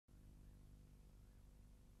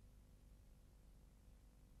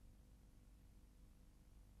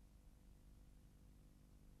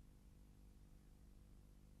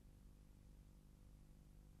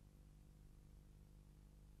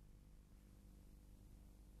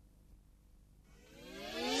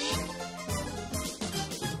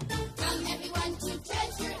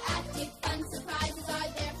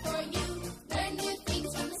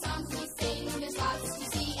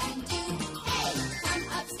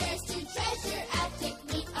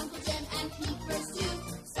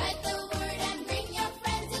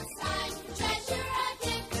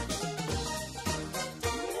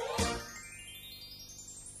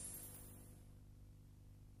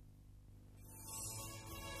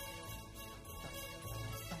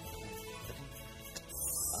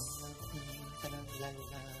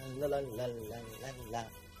La la la la la la.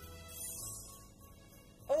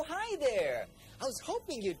 Oh, hi there. I was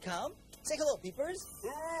hoping you'd come. Say hello, peepers.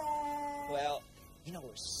 Well, you know,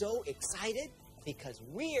 we're so excited because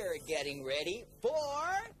we're getting ready for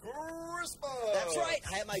Christmas! That's right.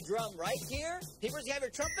 I have my drum right here. Peepers, you have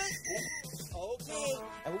your trumpet? Okay.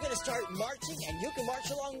 And we're going to start marching, and you can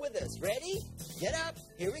march along with us. Ready? Get up.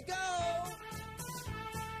 Here we go.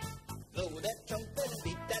 Blow that trumpet and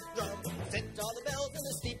beat that drum. Set all the bells in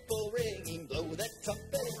the steeple ringing. Blow that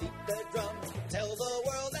trumpet and beat the drum. Tell the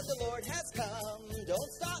world that the Lord has come.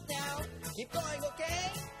 Don't stop now. Keep going,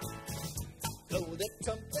 okay? Blow that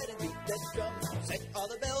trumpet and beat that drum. Set all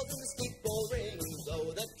the bells in the steeple ringing.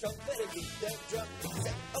 Blow that trumpet and beat that drum.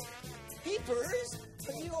 Set, oh, Peepers,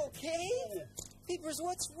 are you okay? Peepers,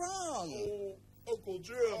 what's wrong? Oh, Uncle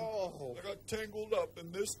Jim. Oh. I got tangled up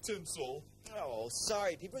in this tinsel. Oh,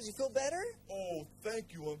 sorry, Peepers. You feel better? Oh,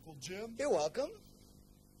 thank you, Uncle Jim. You're welcome.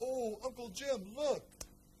 Oh, Uncle Jim, look.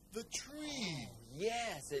 The tree.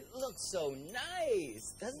 Yes, it looks so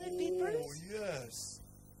nice. Doesn't it, Peepers? Oh, yes.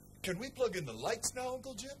 Can we plug in the lights now,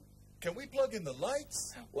 Uncle Jim? Can we plug in the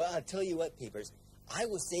lights? Well, I'll tell you what, Peepers. I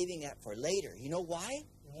was saving that for later. You know why?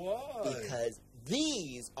 Why? Because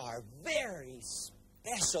these are very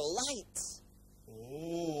special lights.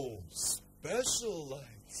 Oh, special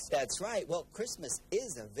lights. That's right. Well, Christmas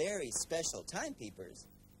is a very special time, Peepers.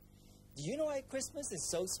 Do you know why Christmas is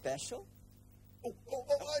so special? Oh,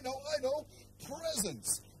 I know.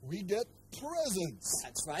 Presents. We get presents.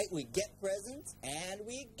 That's right. We get presents and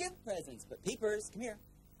we give presents. But Peepers, come here.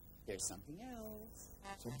 There's something else.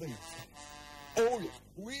 Something. Oh,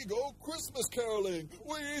 we go Christmas caroling.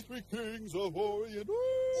 We three kings of Orient.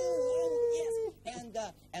 Oh,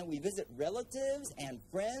 yes. And we visit relatives and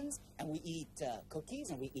friends, and we eat cookies,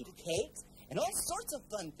 and we eat cakes, and all sorts of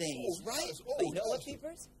fun things, Oh, right? yes. But you know what, Yes.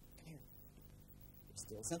 Peepers? Come here. There's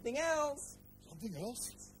still something else. Something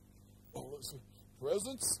else? Oh, let's see.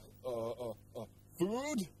 Presents?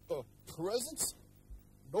 Food? Presents?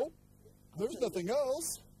 Nope. There's nothing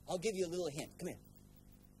else. I'll give you a little hint. Come here.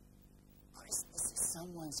 Christmas is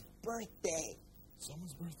someone's birthday.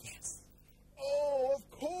 Someone's birthday? Yes. Oh,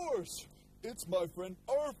 of course. It's my friend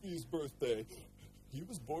Arfie's birthday. He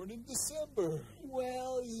was born in December.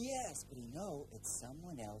 Well, yes, but you know, it's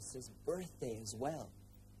someone else's birthday as well.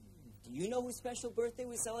 Do you know whose special birthday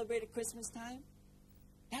we celebrate at Christmas time?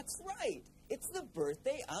 That's right. It's the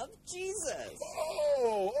birthday of Jesus.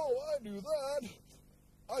 Oh, I knew that.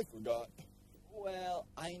 I forgot. Well,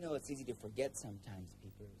 I know it's easy to forget sometimes,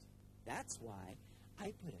 Peepers. That's why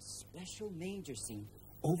I put a special manger scene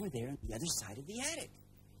over there on the other side of the attic.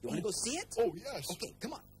 You want to go see it? Oh, yes. Okay,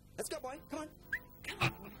 come on. Let's go, boy. Come on. Come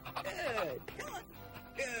on. Good. Come on.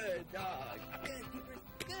 Good dog. Good, Peepers.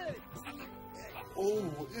 Good. Good.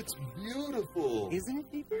 Oh, it's beautiful. Isn't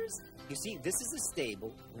it, Peepers? You see, this is the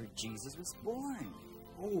stable where Jesus was born.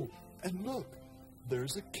 Oh, and look,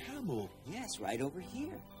 there's a camel. Yes, right over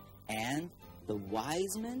here. And the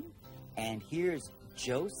wise men. And here's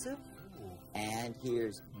Joseph. And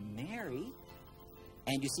here's Mary.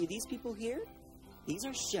 And you see these people here? These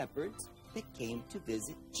are shepherds that came to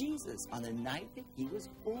visit Jesus on the night that he was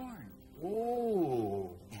born.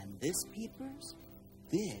 Oh. And this, Peepers,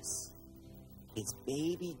 this is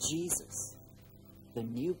baby Jesus, the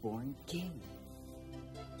newborn king.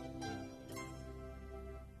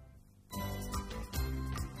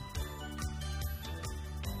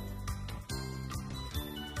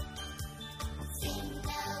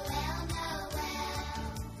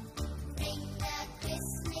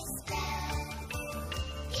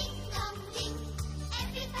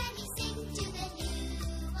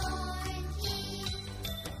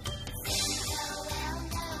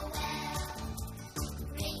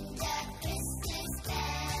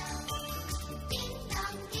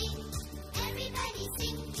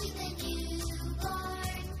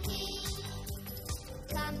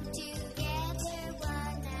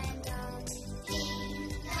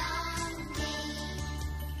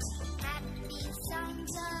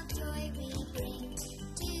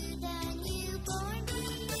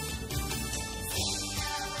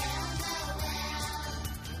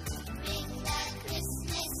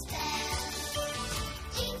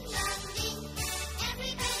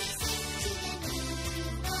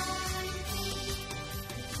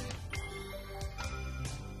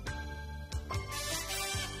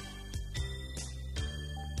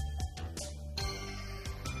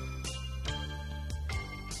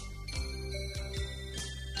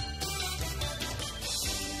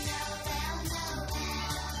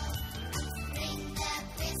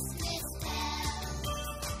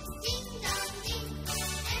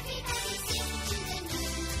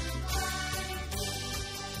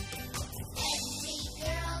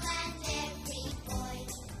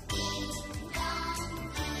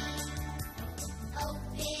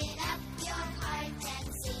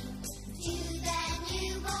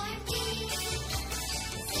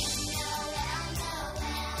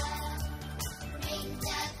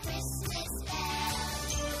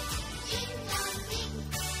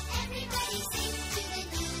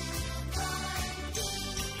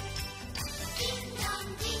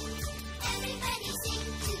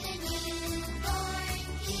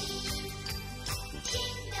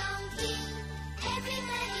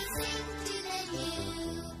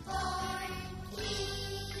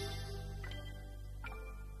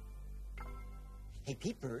 Hey,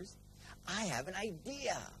 Peepers, I have an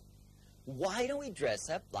idea. Why don't we dress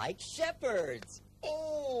up like shepherds?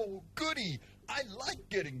 Oh, goody. I like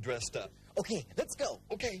getting dressed up. Okay, let's go.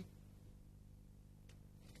 Okay.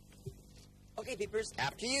 Okay, Peepers,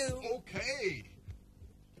 after you. Okay.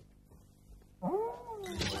 Oh,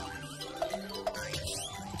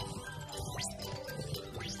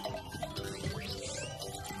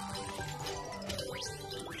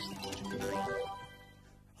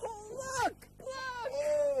 look!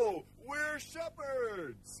 Oh, we're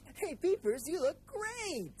shepherds. Hey, Peepers, you look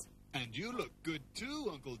great. And you look good too,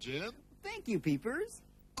 Uncle Jim. Thank you, Peepers.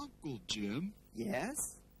 Uncle Jim,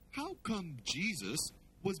 Yes? how come Jesus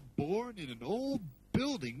was born in an old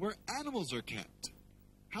building where animals are kept?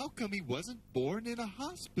 How come he wasn't born in a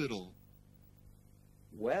hospital?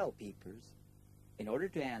 Well, Peepers, in order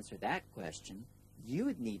to answer that question, you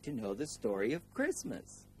would need to know the story of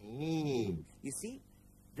Christmas. Oh, You see,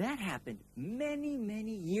 that happened many,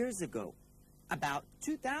 many years ago. About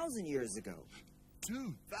 2,000 years ago.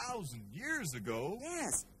 2,000 years ago?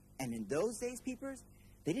 Yes. And in those days, Peepers,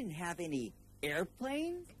 they didn't have any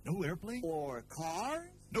airplanes No airplane? or cars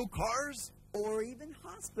No cars? or even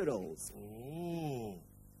hospitals. Oh,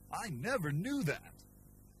 I never knew that.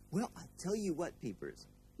 Well, I'll tell you what, Peepers.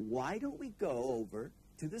 Why don't we go over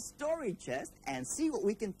to the story chest and see what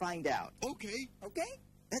we can find out? Okay. Okay?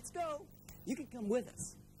 Let's go. You can come with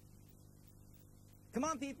us. Come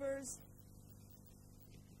on, Peepers.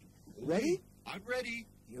 Ready? I'm ready.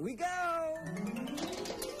 Here we go.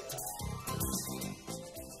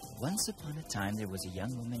 Once upon a time, there was a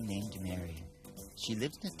young woman named Mary. She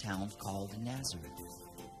lived in a town called Nazareth.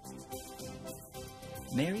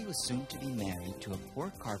 Mary was soon to be married to a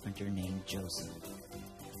poor carpenter named Joseph.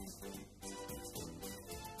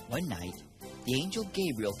 One night, the angel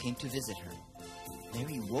Gabriel came to visit her.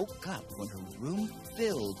 Mary woke up when her room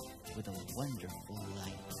filled with a wonderful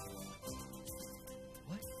light.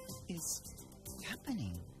 What is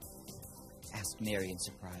happening? Asked Mary in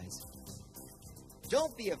surprise.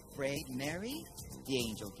 Don't be afraid, Mary, the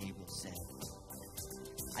angel Gabriel said.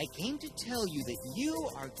 I came to tell you that you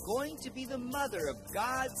are going to be the mother of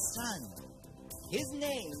God's Son. His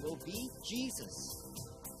name will be Jesus.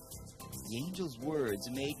 The angel's words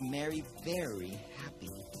made Mary very happy.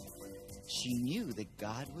 She knew that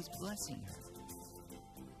God was blessing her.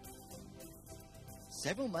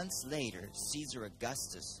 Several months later, Caesar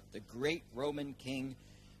Augustus, the great Roman king,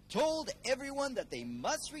 told everyone that they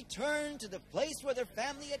must return to the place where their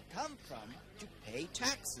family had come from to pay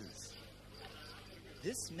taxes.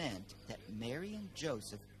 This meant that Mary and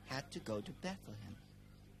Joseph had to go to Bethlehem.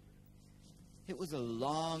 It was a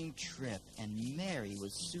long trip, and Mary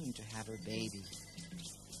was soon to have her baby.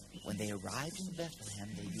 When they arrived in Bethlehem,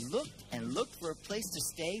 they looked and looked for a place to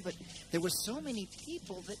stay, but there were so many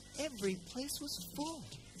people that every place was full.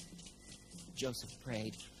 Joseph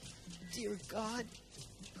prayed, "Dear God,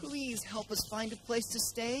 please help us find a place to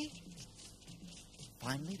stay."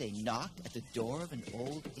 Finally, they knocked at the door of an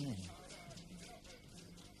old inn.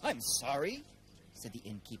 "I'm sorry," said the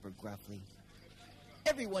innkeeper gruffly.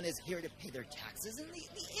 "Everyone is here to pay their taxes, and the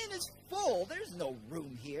inn is full. There's no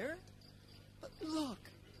room here." "But look,"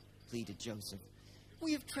 pleaded Joseph,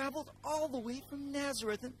 "we have traveled all the way from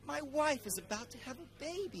Nazareth, and my wife is about to have a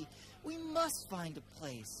baby. We must find a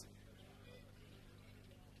place."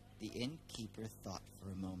 The innkeeper thought for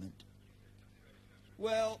a moment.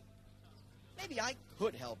 "Well, maybe I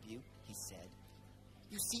could help you," he said.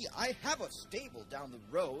 "You see, I have a stable down the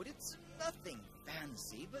road. It's nothing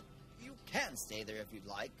fancy, but you can stay there if you'd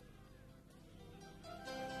like."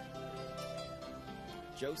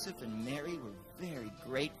 Joseph and Mary were very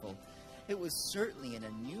grateful. It was certainly an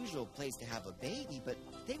unusual place to have a baby, but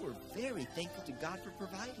they were very thankful to God for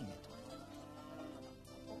providing it.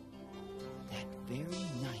 That very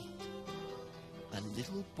night, a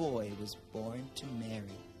little boy was born to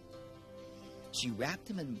Mary. She wrapped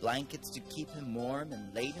him in blankets to keep him warm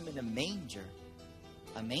and laid him in a manger.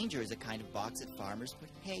 A manger is a kind of box that farmers put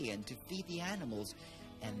hay in to feed the animals,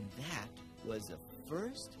 and that was the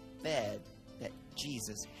first bed that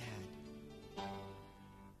Jesus had.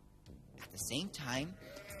 At the same time,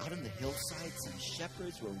 out on the hillside, some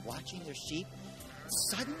shepherds were watching their sheep.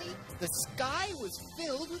 Suddenly, the sky was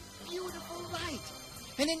filled with beautiful light,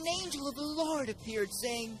 and an angel of the Lord appeared,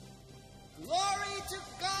 saying, "Glory to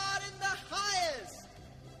God in the highest,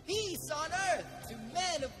 peace on earth to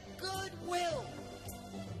men of good will."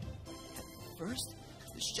 At first,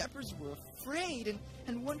 the shepherds were afraid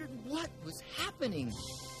and wondered what was happening.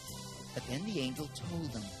 But then the angel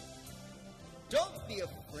told them, "Don't be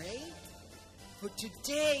afraid, for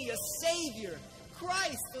today a Savior,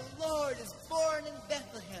 Christ the Lord, is born in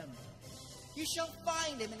Bethlehem. You shall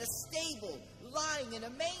find him in a stable, lying in a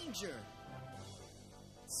manger.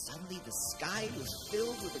 Suddenly the sky was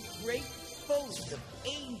filled with a great host of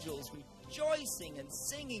angels rejoicing and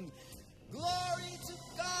singing, "Glory to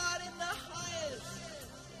God in the highest."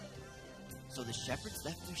 So the shepherds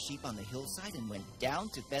left their sheep on the hillside and went down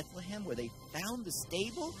to Bethlehem, where they found the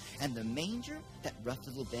stable and the manger, that rough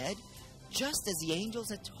little bed, just as the angels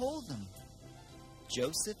had told them.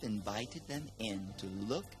 Joseph invited them in to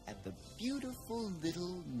look at the beautiful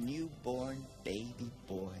little newborn baby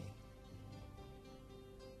boy.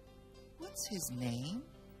 "What's his name?"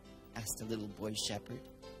 asked the little boy shepherd.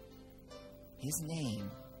 "His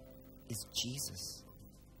name is Jesus,"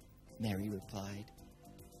 Mary replied.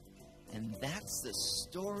 And that's the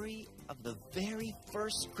story of the very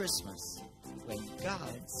first Christmas, when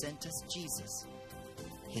God sent us Jesus,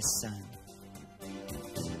 his son.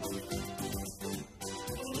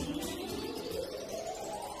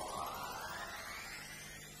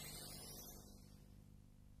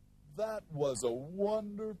 That was a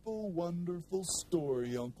wonderful, wonderful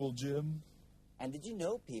story, Uncle Jim. And did you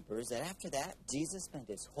know, Peepers, that after that, Jesus spent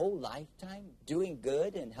his whole lifetime doing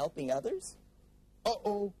good and helping others?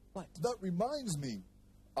 Uh-oh. What? That reminds me.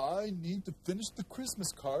 I need to finish the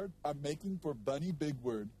Christmas card I'm making for Bunny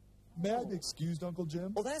Bigword. May I be excused, Uncle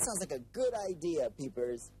Jim? Well, that sounds like a good idea,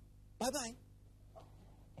 Peepers. Bye-bye.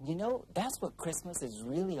 And you know, that's what Christmas is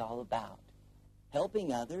really all about.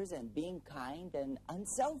 Helping others and being kind and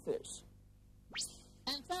unselfish.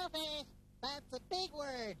 Unselfish! That's a big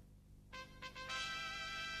word.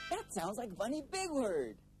 That sounds like Bunny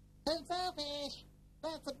Bigword. Unselfish!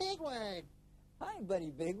 That's a big word. Hi,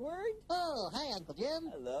 Bunny Bigword. Oh, hi, Uncle Jim.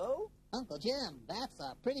 Hello. Uncle Jim, that's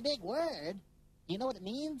a pretty big word. You know what it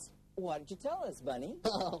means? Why don't you tell us, Bunny?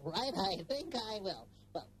 Oh, right, I think I will.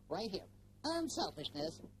 Well, right here.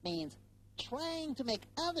 Unselfishness means trying to make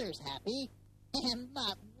others happy and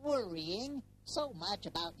not worrying so much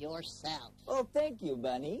about yourself. Oh, thank you,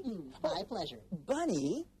 Bunny. My pleasure.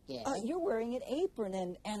 Bunny? Yes? You're wearing an apron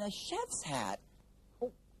and a chef's hat.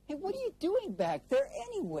 Oh, hey, what are you doing back there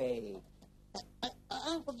anyway?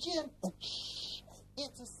 Uncle Jim, shh,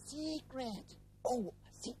 it's a secret. Oh,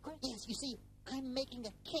 a secret? Yes, you see, I'm making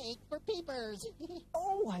a cake for Peepers.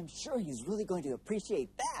 Oh, I'm sure he's really going to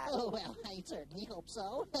appreciate that. Oh, well, I certainly hope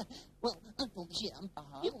so. Well, Uncle Jim,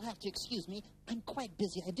 you'll have to excuse me. I'm quite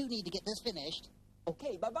busy. I do need to get this finished.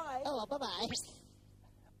 Okay, bye-bye. Oh, bye-bye.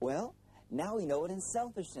 Well, now we know what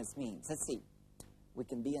unselfishness means. Let's see. We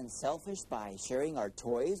can be unselfish by sharing our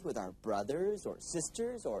toys with our brothers or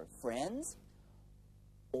sisters or friends,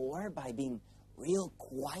 or by being real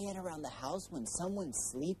quiet around the house when someone's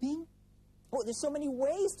sleeping. Oh, there's so many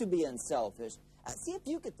ways to be unselfish. See if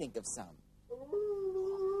you could think of some.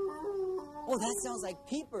 Oh, that sounds like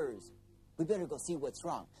Peepers. We better go see what's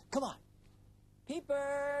wrong. Come on.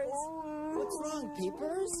 Peepers! What's wrong,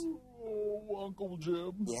 Peepers? Oh, Uncle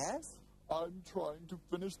Jim. Yes? I'm trying to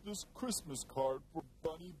finish this Christmas card for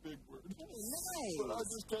Bunny Bigword. Nice. But I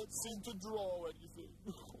just can't seem to draw anything.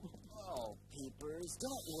 Oh, Peepers,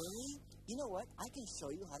 don't worry. You know what? I can show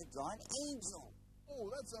you how to draw an angel. Oh,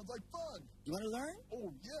 that sounds like fun. You want to learn?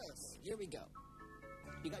 Oh, yes. Here we go.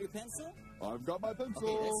 You got your pencil? I've got my pencil.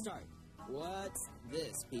 Okay, let's start. What's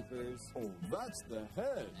this, Peepers? Oh, that's the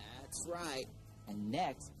head. That's right. And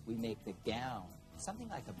next, we make the gown. Something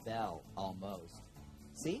like a bell, almost.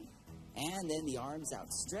 See? And then the arms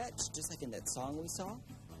outstretched, just like in that song we saw. All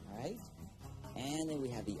right? And then we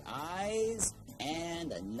have the eyes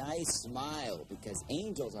and a nice smile, because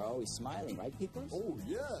angels are always smiling, right, Peepers? Oh,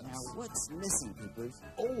 yes. Now, what's missing, Peepers?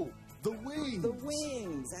 Oh, the wings. The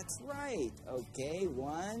wings, that's right. Okay,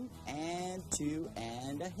 1 and 2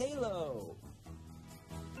 and a halo.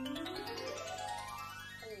 Oh,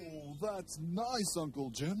 that's nice, Uncle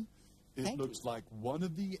Jim. It Thank looks like one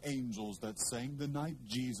of the angels that sang the night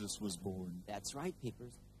Jesus was born. That's right,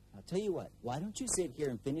 Peepers. I'll tell you what, why don't you sit here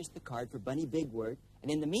and finish the card for Bunny Bigword, and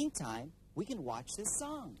in the meantime, we can watch this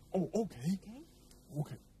song. Oh, okay. Okay?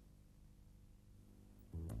 Okay.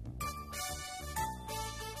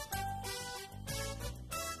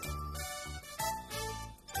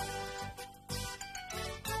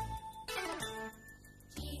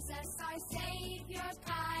 Jesus, our Savior,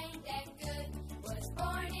 kind and good, was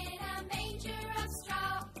born in a manger of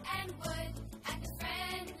straw and wood, and the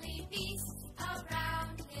friendly beasts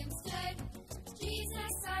around him stood.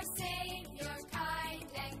 Jesus, our Savior, kind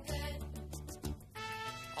and good.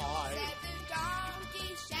 Said the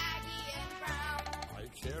donkey, shaggy and brown. I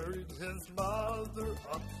carried his mother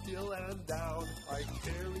up hill and down. I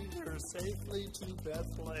carried her safely to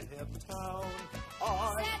Bethlehem town.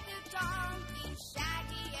 Said the donkey,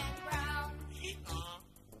 shaggy and brown.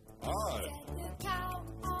 I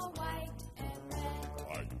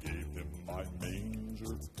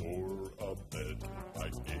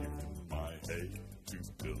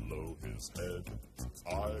Christmas head.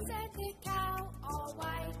 Said the cow, all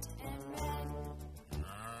white and red.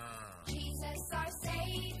 Jesus, our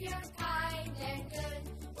Savior, kind and good,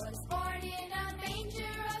 was born in a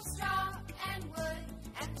manger of straw and wood,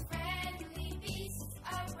 and the friendly beasts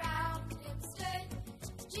around him stood.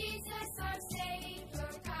 Jesus, our Savior,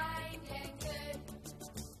 kind and good.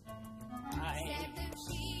 Said the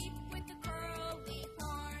sheep with the curly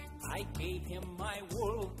horns. I gave him my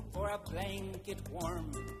wool for a blanket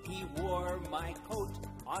warm. He wore my coat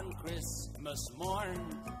on Christmas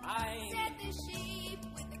morn. Said the sheep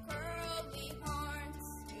with the curly horns.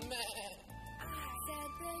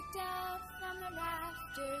 Said the dove from the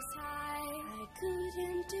rafters high. I cooed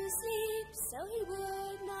him to sleep so he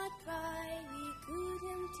would not cry. We cooed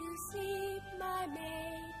him to sleep, my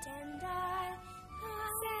mate and I.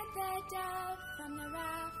 Said the dove from the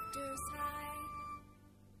rafters high.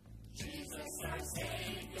 Jesus, our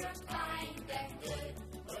Savior, kind and good,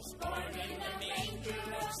 was born in a manger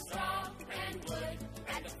of straw and wood,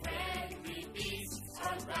 and the friendly beasts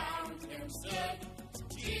around him stood.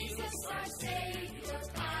 Jesus, our Savior,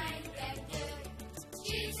 kind and good.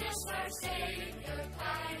 Jesus, our Savior,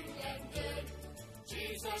 kind and good.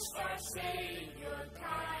 Jesus, our Savior,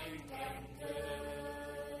 kind and good.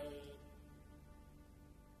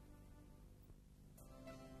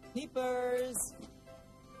 Peepers!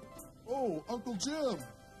 Oh, Uncle Jim!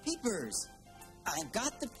 Peepers! I've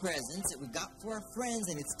got the presents that we got for our friends,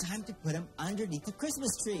 and it's time to put them underneath the Christmas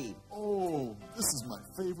tree. Oh, this is my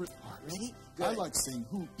favorite part. Ready? I Good. like seeing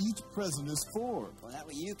who each present is for. Well, that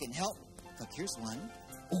way you can help. Look, here's one.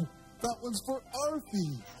 Oh, that one's for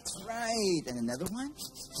Arthie. That's right. And another one.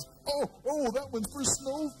 Oh, that one's for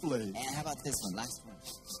Snowflake. And how about this one? Last one.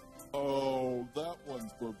 Oh, that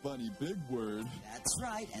one's for Bunny Big Word. That's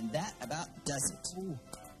right. And that about does it.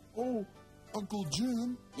 Oh, Uncle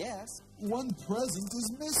Jim, Yes. one present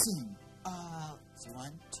is missing. It's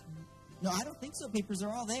 1, 2. No, I don't think so. Peepers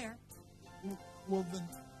are all there. Well, then,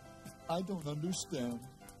 I don't understand.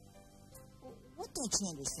 What don't you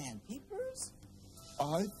understand, Peepers?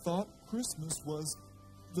 I thought Christmas was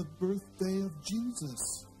the birthday of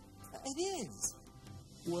Jesus. It is.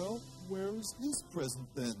 Well, where is his present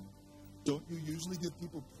then? Don't you usually give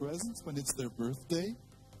people presents when it's their birthday?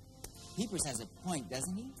 Peepers has a point,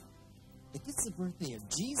 doesn't he? If it's the birthday of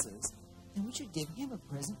Jesus, then we should give him a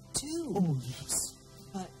present too. Oh, yes.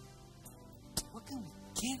 But what can we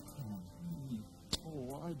give him?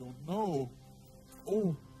 Oh, I don't know.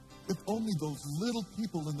 Oh, if only those little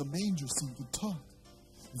people in the manger seemed to talk.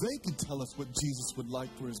 They could tell us what Jesus would like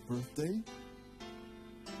for his birthday.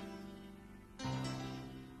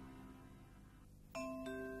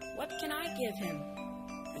 What can I give him,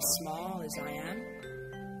 as small as I am?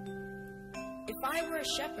 If I were a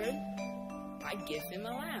shepherd, I'd give him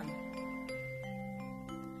a lamb.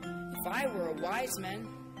 If I were a wise man,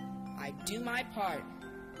 I'd do my part.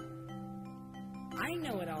 I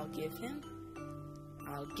know what I'll give him.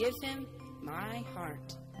 I'll give him my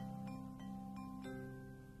heart.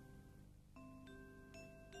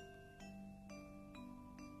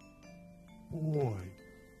 Boy,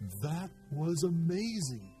 that was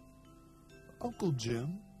amazing. Uncle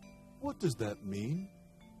Jim, what does that mean?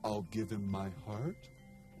 I'll give him my heart?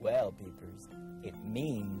 Well, Peepers, it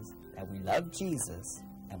means that we love Jesus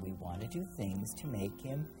and we want to do things to make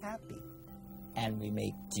him happy. And we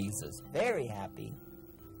make Jesus very happy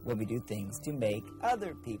when we do things to make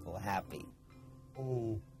other people happy.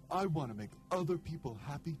 Oh, I want to make other people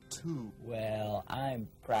happy too. Well, I'm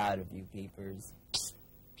proud of you, Peepers.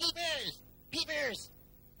 Peepers! Peepers!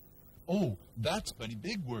 Oh, that's Bunny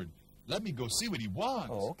Big Word. Let me go see what he wants.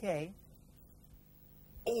 Oh, okay.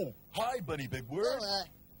 Oh, hi, Bunny Big Word. Oh,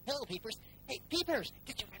 hello, Peepers. Hey, Peepers!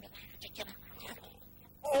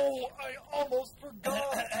 Oh, I almost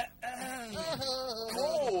forgot.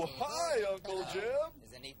 Oh, hi, Uncle Jim.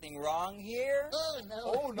 Is anything wrong here? Oh, no.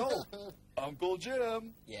 Oh, no. Uncle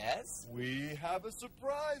Jim, Yes? we have a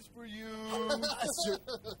surprise for you.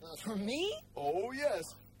 For me? Oh, yes.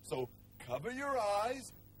 So cover your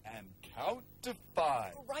eyes and count to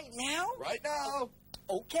 5. Right now? Right now.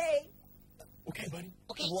 Okay. Okay, buddy.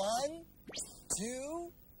 Okay. 1,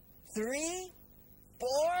 2, 3,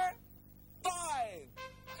 4, 5.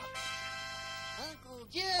 Uncle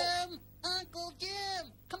Jim! Uncle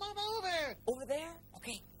Jim! Come on over! Over there?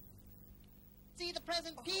 Okay. See the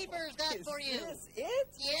present Peepers got Is for you. this it?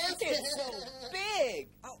 Yes. It's so big.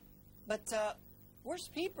 Oh, but, where's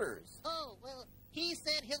Peepers? Oh, well, he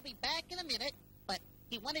said he'll be back in a minute, but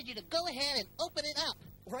he wanted you to go ahead and open it up.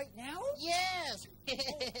 Right now? Yes!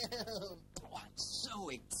 Oh, I'm so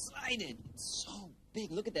excited. It's so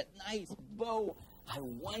big. Look at that nice bow. I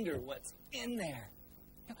wonder what's in there.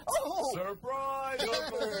 Oh! Surprise,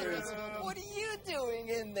 Uncle What are you doing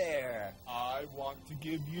in there? I want to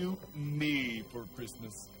give you me for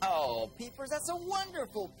Christmas. Oh, Peepers, that's a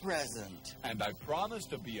wonderful present. And I promise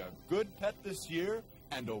to be a good pet this year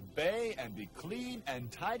and obey and be clean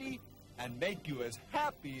and tidy and make you as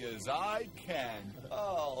happy as I can.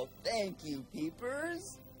 Oh, thank you,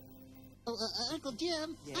 Peepers. Oh, Uncle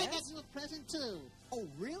Jim, I Yes? got you a present too. Oh,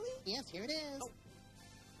 really? Yes, here it is.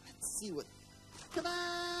 Let's see what...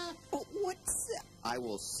 Ta-da! Oh, what's that? I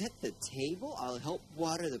will set the table. I'll help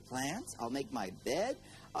water the plants. I'll make my bed.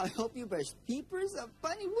 I'll help you brush Peepers.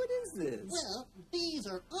 Bunny, what is this? Well, these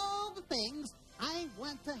are all the things I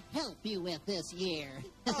want to help you with this year.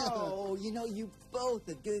 Oh, you both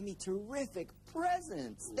have given me terrific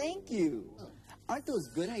presents. Thank you. Aren't those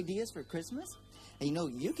good ideas for Christmas? And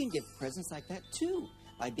you can give presents like that too,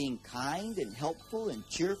 by being kind and helpful and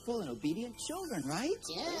cheerful and obedient children, right?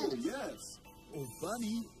 Yes. Oh, yes. Oh,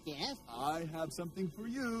 Bunny, Yes. I have something for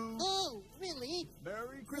you. Oh, really?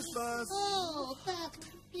 Merry Christmas. Oh, that's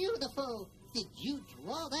beautiful. Did you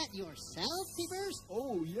draw that yourself, Peepers?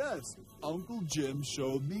 Oh, yes. Uncle Jim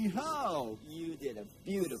showed me how. You did a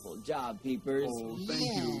beautiful job, Peepers. Oh, thank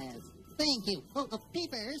yes. you. Thank you. Oh,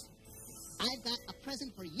 Peepers, I've got a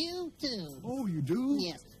present for you, too. Oh, you do?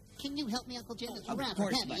 Yes. Can you help me, Uncle Jim? It's Of rather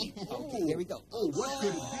course, heavy. Bunny. Okay, here we go. Oh, what could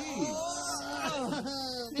it be?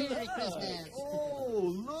 Oh, Merry Christmas.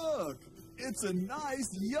 Oh, look. It's a nice,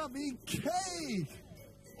 yummy cake.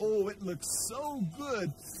 Oh, it looks so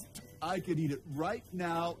good. I could eat it right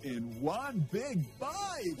now in one big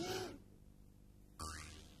bite.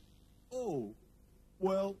 Oh,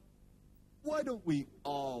 well, why don't we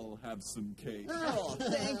all have some cake? Oh,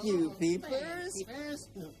 thank you, Peepers. Peepers.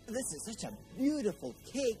 This is such a beautiful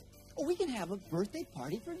cake. Oh, we can have a birthday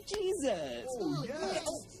party for Jesus. Oh, yes.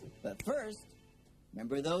 But first,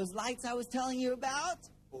 remember those lights I was telling you about?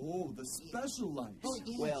 Oh, the special lights. Oh,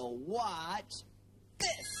 yes. Well, watch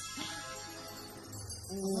this.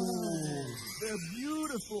 Oh, they're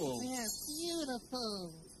beautiful. They're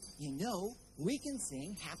beautiful. We can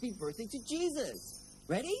sing Happy Birthday to Jesus.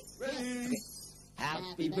 Ready? Ready?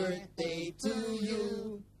 Happy birthday to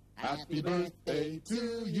you. Happy birthday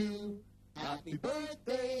to you. Happy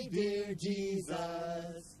birthday, dear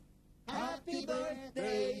Jesus. Happy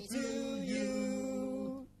birthday to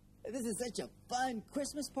you. This is such a fun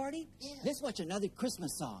Christmas party. Yeah. Let's watch another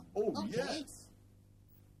Christmas song. Oh, Okay. yes.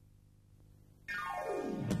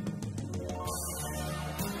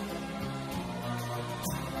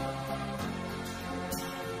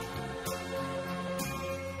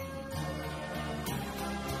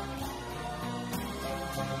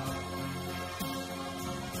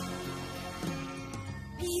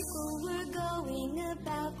 People were going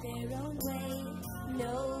about their own way.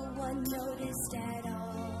 No one noticed at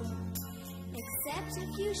all. Except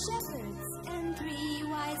a few shepherds and 3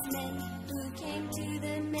 wise men who came to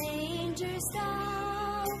the manger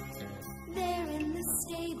stall. There in the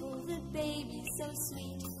stable, the baby so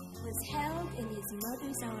sweet was held in his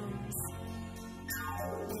mother's arms.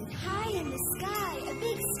 And high in the sky, a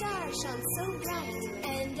big star shone so bright,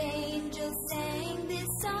 and angels sang this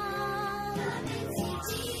song. Come and see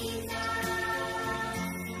Jesus.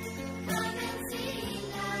 Come and see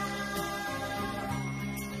love.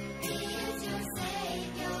 He is your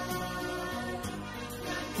Savior.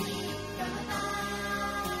 Come King from above.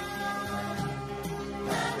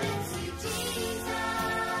 Come and see Jesus.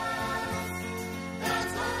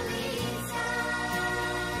 God's holy Son.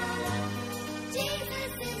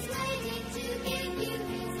 Jesus is waiting to give you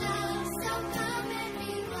his love, so come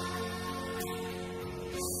everyone.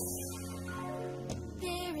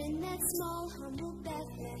 There in that small, humble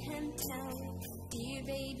Bethlehem town, dear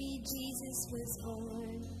baby Jesus was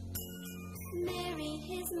born. Mary,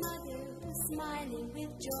 his mother, was smiling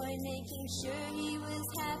with joy, making sure he was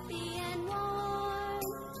happy and warm.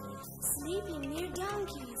 Sleeping near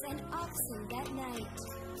donkeys and oxen that night,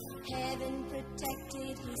 heaven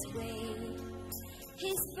protected his way.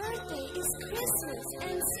 His birthday is Christmas,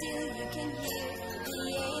 and still you can hear the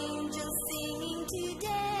angels singing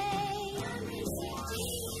today. Come receive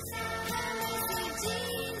Jesus, come receive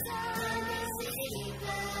Jesus, come receive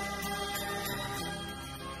love.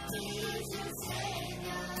 He is your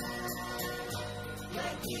Savior,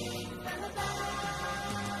 your King from above.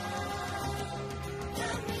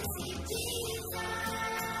 Come receive Jesus,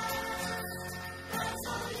 God's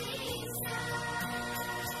holy Son.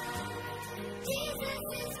 Jesus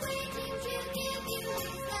is waiting to give you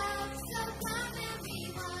his love, so come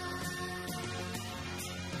everyone.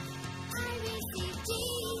 I receive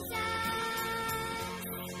Jesus.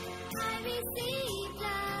 I receive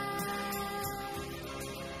love.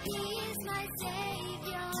 He is my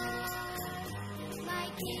Savior.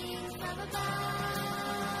 king from above.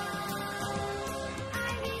 I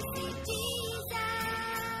receive Jesus,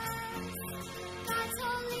 God's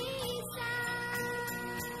holy Son.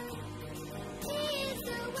 He is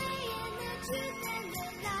the way and the truth and the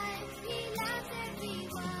life. He loves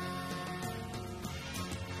everyone.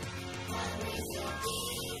 I receive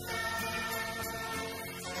Jesus,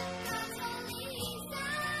 God's holy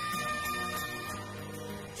Son.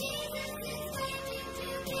 Jesus is waiting to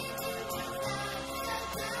give you his love, so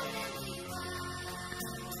tell everyone.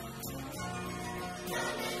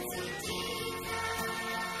 Come and see Jesus.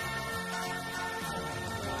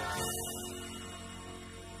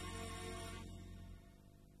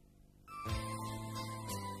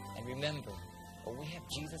 And remember, when we have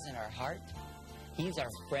Jesus in our heart, He's our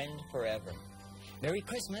friend forever. Merry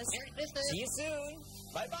Christmas. Merry Christmas. See you soon.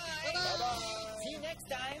 Bye-bye. Bye-bye. See you next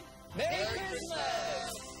time. Merry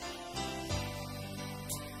Christmas.